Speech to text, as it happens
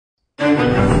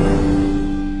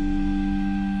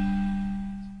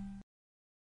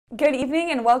Good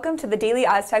evening and welcome to the Daily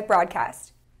Aztec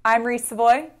broadcast. I'm Reese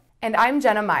Savoy. And I'm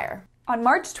Jenna Meyer. On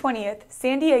March 20th,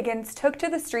 San Diegans took to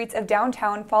the streets of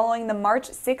downtown following the March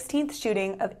 16th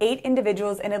shooting of 8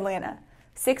 individuals in Atlanta,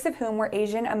 6 of whom were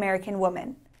Asian American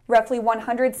women. Roughly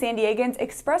 100 San Diegans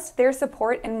expressed their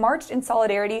support and marched in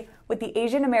solidarity with the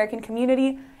Asian American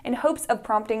community in hopes of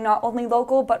prompting not only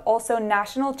local but also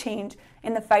national change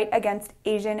in the fight against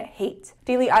Asian hate.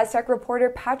 Daily Aztec reporter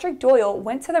Patrick Doyle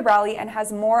went to the rally and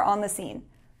has more on the scene.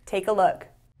 Take a look.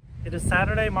 It is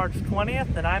Saturday, March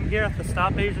 20th, and I'm here at the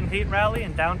Stop Asian Hate rally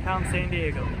in downtown San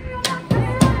Diego.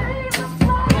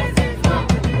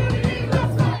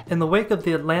 In the wake of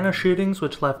the Atlanta shootings,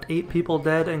 which left 8 people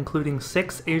dead, including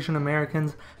 6 Asian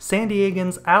Americans, San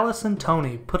Diegans Alice and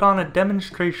Tony put on a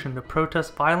demonstration to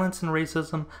protest violence and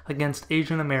racism against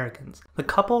Asian Americans. The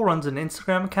couple runs an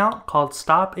Instagram account called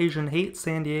Stop Asian Hate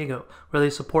San Diego, where they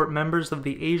support members of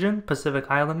the Asian, Pacific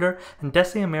Islander, and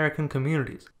Desi American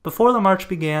communities. Before the march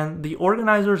began, the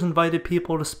organizers invited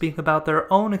people to speak about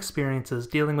their own experiences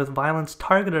dealing with violence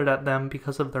targeted at them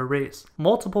because of their race.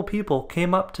 Multiple people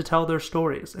came up to tell their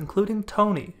stories, including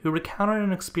Tony, who recounted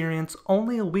an experience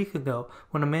only a week ago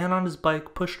when a man on his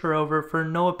bike pushed her over for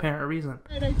no apparent reason.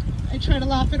 I tried to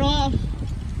laugh it off,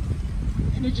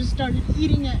 and it just started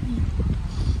eating at me.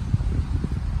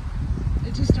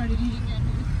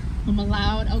 I'm a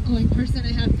loud, outgoing person.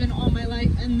 I have been all my life,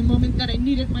 and the moment that I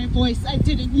needed my voice, I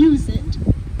didn't use it.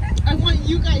 I want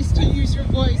you guys to use your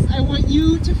voice. I want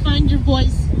you to find your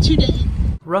voice today.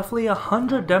 Roughly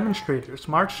 100 demonstrators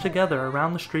marched together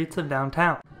around the streets of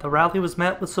downtown. The rally was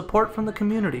met with support from the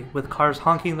community, with cars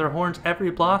honking their horns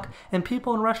every block and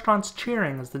people in restaurants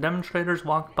cheering as the demonstrators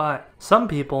walked by. Some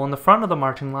people in the front of the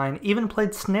marching line even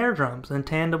played snare drums in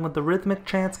tandem with the rhythmic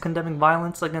chants condemning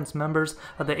violence against members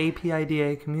of the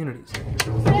APIDA communities.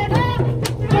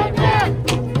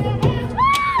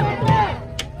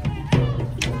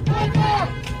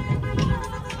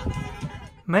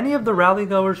 Many of the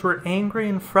rallygoers were angry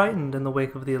and frightened in the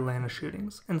wake of the Atlanta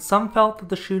shootings, and some felt that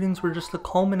the shootings were just the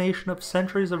culmination of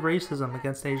centuries of racism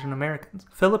against Asian Americans.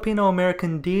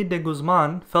 Filipino-American D. de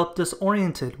Guzman felt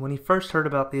disoriented when he first heard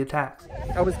about the attacks.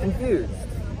 I was confused.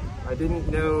 I didn't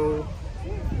know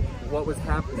what was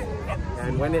happening.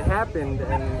 And when it happened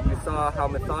and you saw how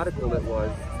methodical it was,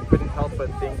 you couldn't help but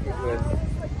think it was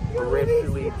a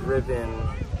racially driven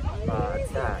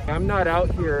attack. I'm not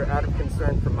out here out of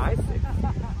concern for my safety.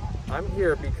 I'm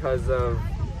here because of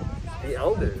the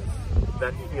elders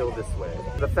that feel this way.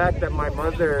 The fact that my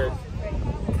mother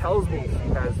tells me she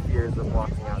has fears of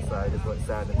walking outside is what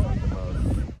saddens me the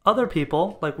most. Other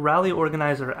people, like rally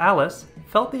organizer Alice,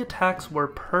 felt the attacks were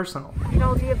personal. You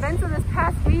know, the events of this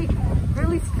past week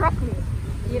really struck me.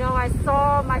 You know, I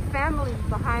saw my family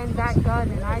behind that gun,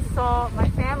 and I saw my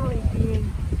family being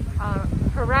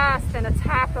harassed and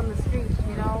attacked on the streets.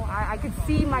 You know, I could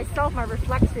see myself, my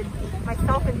reflection,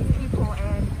 myself in these people,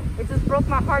 and it just broke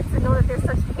my heart to know that there's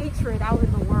such hatred out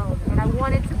in the world. And I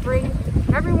wanted to bring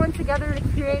everyone together to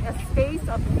create a space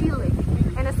of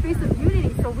healing and a space of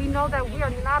unity, so we know that we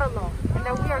are not alone and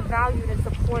that we are valued and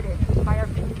supported by our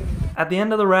community. At the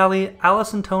end of the rally,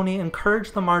 Alice and Tony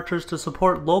encouraged the marchers to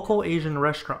support local Asian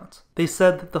restaurants. They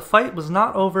said that the fight was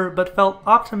not over, but felt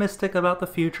optimistic about the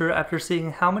future after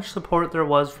seeing how much support there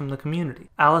was from the community.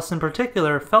 Alice in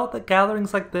particular felt that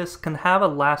gatherings like this can have a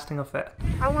lasting effect.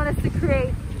 I want us to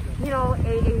create, you know,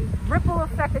 a ripple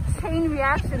effect, a chain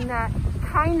reaction that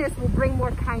kindness will bring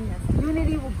more kindness,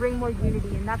 unity will bring more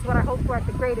unity, and that's what I hope for at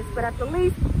the greatest. But at the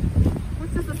least,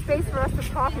 it's just a space for us to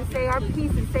talk and say our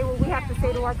piece and say what we have to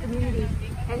say to our community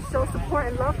and show support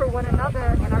and love for one another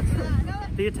and our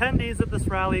truth. The attendees of this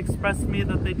rally expressed to me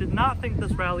that they did not think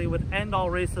this rally would end all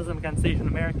racism against Asian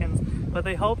Americans, but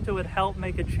they hoped it would help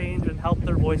make a change and help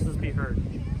their voices be heard.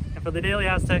 And for the Daily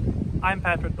Aztec, I'm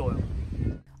Patrick Doyle.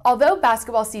 Although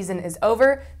basketball season is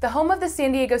over, the home of the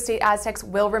San Diego State Aztecs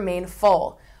will remain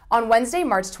full. On Wednesday,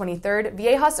 March 23rd,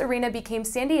 Viejas Arena became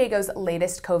San Diego's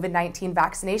latest COVID-19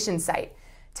 vaccination site.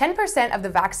 10% of the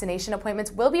vaccination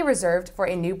appointments will be reserved for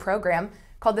a new program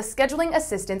called the Scheduling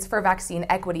Assistance for Vaccine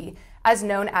Equity, as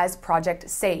known as Project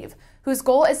SAVE, whose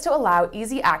goal is to allow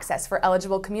easy access for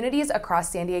eligible communities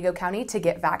across San Diego County to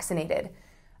get vaccinated.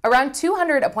 Around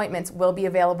 200 appointments will be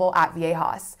available at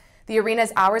Viejas. The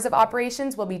arena's hours of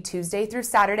operations will be Tuesday through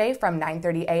Saturday from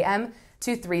 9:30 a.m.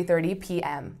 to 3:30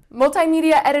 p.m.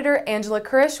 Multimedia editor Angela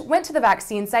Kurish went to the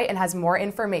vaccine site and has more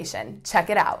information. Check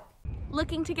it out.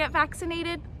 Looking to get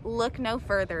vaccinated? Look no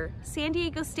further. San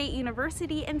Diego State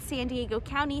University and San Diego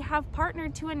County have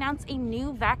partnered to announce a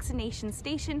new vaccination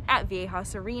station at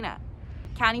Viejas Arena.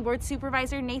 County Board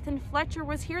Supervisor Nathan Fletcher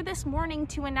was here this morning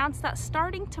to announce that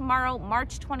starting tomorrow,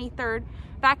 March 23rd,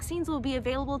 vaccines will be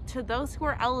available to those who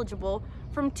are eligible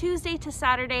from Tuesday to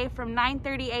Saturday from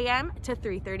 9:30 a.m. to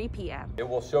 3:30 p.m. It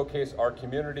will showcase our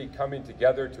community coming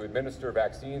together to administer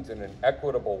vaccines in an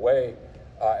equitable way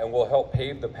and will help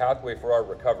pave the pathway for our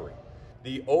recovery.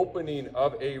 The opening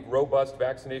of a robust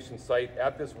vaccination site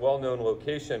at this well-known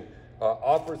location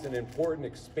offers an important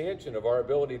expansion of our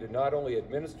ability to not only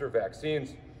administer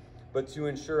vaccines, but to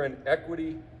ensure an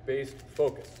equity-based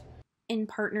focus. In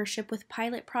partnership with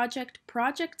pilot project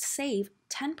Project Save,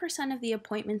 10% of the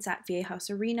appointments at Viejas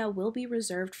Arena will be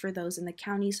reserved for those in the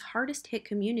county's hardest hit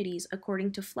communities,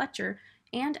 according to Fletcher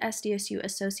and SDSU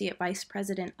Associate Vice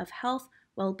President of Health,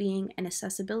 Wellbeing, and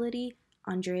Accessibility,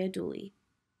 Andrea Dooley.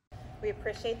 We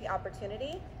appreciate the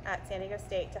opportunity at San Diego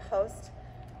State to host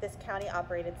this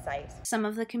county-operated site. Some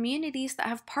of the communities that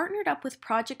have partnered up with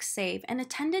Project Save and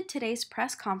attended today's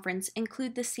press conference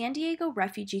include the San Diego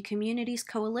Refugee Communities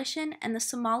Coalition and the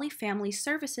Somali Family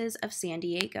Services of San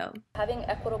Diego. Having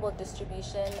equitable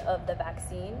distribution of the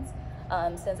vaccines,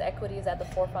 since equity is at the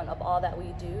forefront of all that we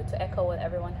do, to echo what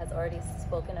everyone has already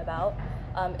spoken about,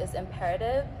 is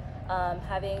imperative.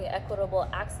 Having equitable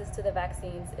access to the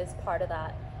vaccines is part of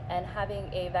that, and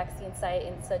having a vaccine site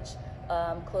in such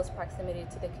close proximity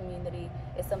to the community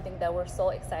is something that we're so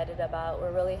excited about.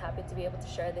 We're really happy to be able to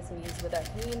share this news with our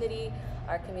community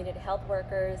health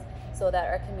workers, so that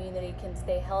our community can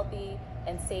stay healthy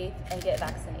and safe and get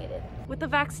vaccinated. With the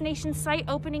vaccination site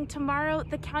opening tomorrow,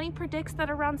 the county predicts that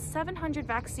around 700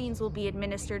 vaccines will be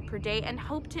administered per day and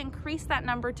hope to increase that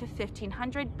number to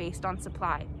 1,500 based on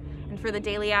supply. And for the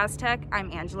Daily Aztec, I'm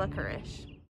Angela Kurish.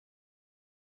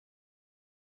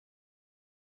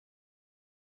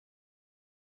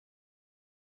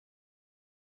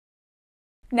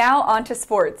 Now on to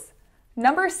sports.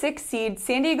 Number 6 seed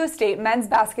San Diego State men's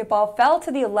basketball fell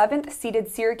to the 11th seeded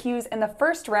Syracuse in the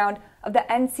first round of the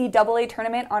NCAA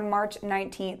tournament on March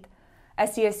 19th.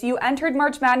 SDSU entered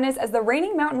March Madness as the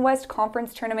reigning Mountain West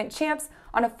Conference tournament champs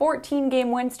on a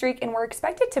 14-game win streak and were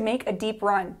expected to make a deep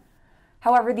run.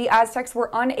 However, the Aztecs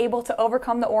were unable to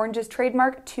overcome the Orange's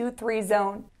trademark 2-3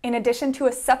 zone. In addition to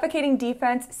a suffocating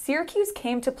defense, Syracuse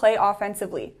came to play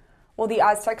offensively. While the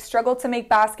Aztecs struggled to make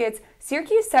baskets,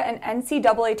 Syracuse set an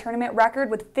NCAA tournament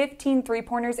record with 15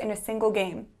 three-pointers in a single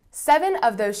game. 7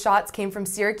 of those shots came from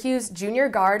Syracuse junior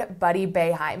guard Buddy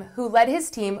Boeheim, who led his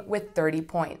team with 30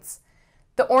 points.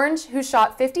 The Orange, who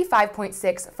shot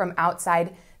 55.6% from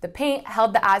outside the paint,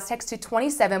 held the Aztecs to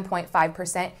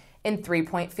 27.5% in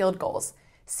three-point field goals.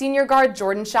 Senior guard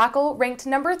Jordan Shackle, ranked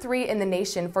number 3 in the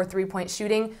nation for three-point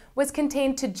shooting, was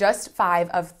contained to just 5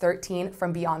 of 13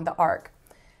 from beyond the arc.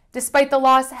 Despite the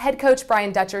loss, head coach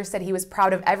Brian Dutcher said he was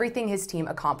proud of everything his team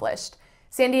accomplished.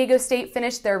 San Diego State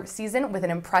finished their season with an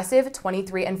impressive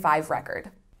 23-5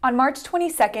 record. On March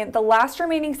 22nd, the last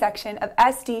remaining section of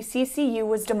SDCCU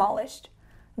was demolished.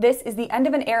 This is the end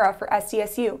of an era for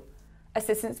SDSU.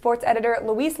 Assistant Sports Editor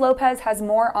Luis Lopez has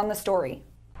more on the story.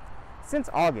 Since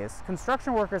August,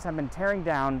 construction workers have been tearing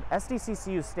down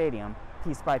SDCCU Stadium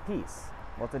piece by piece.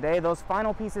 Well, today those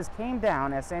final pieces came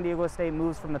down as San Diego State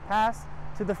moves from the past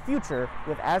to the future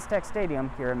with Aztec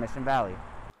Stadium here in Mission Valley.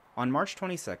 On March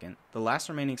 22nd, the last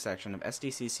remaining section of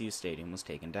SDCCU Stadium was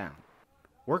taken down.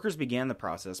 Workers began the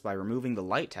process by removing the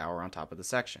light tower on top of the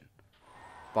section.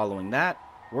 Following that,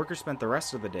 workers spent the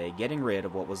rest of the day getting rid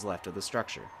of what was left of the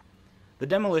structure. The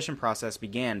demolition process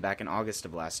began back in August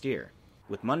of last year.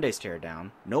 With Monday's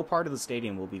teardown, no part of the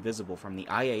stadium will be visible from the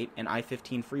I-8 and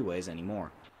I-15 freeways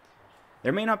anymore.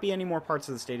 There may not be any more parts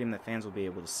of the stadium that fans will be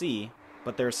able to see,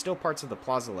 but there are still parts of the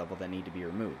plaza level that need to be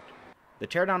removed. The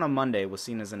teardown on Monday was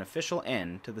seen as an official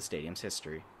end to the stadium's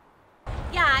history.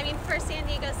 Yeah, I mean, for San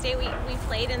Diego State, we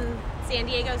played in San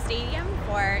Diego Stadium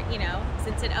for,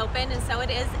 since it opened, and so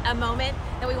it is a moment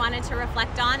that we wanted to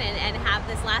reflect on and have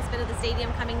this last bit of the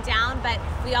stadium coming down, but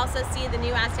we also see the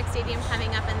new Aztec Stadium coming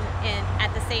up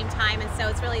at the same time, and so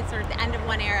it's really sort of the end of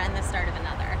one era and the start of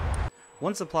another.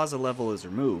 Once the plaza level is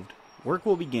removed, work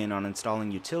will begin on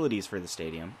installing utilities for the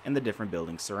stadium and the different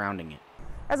buildings surrounding it.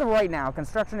 As of right now,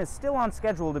 construction is still on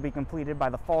schedule to be completed by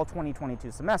the fall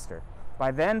 2022 semester. By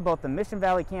then, both the Mission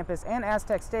Valley campus and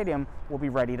Aztec Stadium will be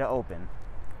ready to open.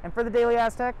 And for the Daily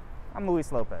Aztec, I'm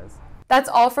Luis Lopez. That's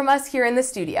all from us here in the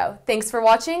studio. Thanks for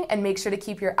watching, and make sure to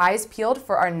keep your eyes peeled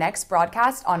for our next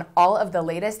broadcast on all of the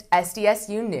latest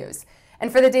SDSU news.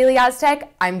 And for the Daily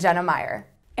Aztec, I'm Jenna Meyer.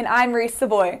 And I'm Reese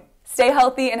Savoy. Stay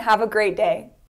healthy and have a great day.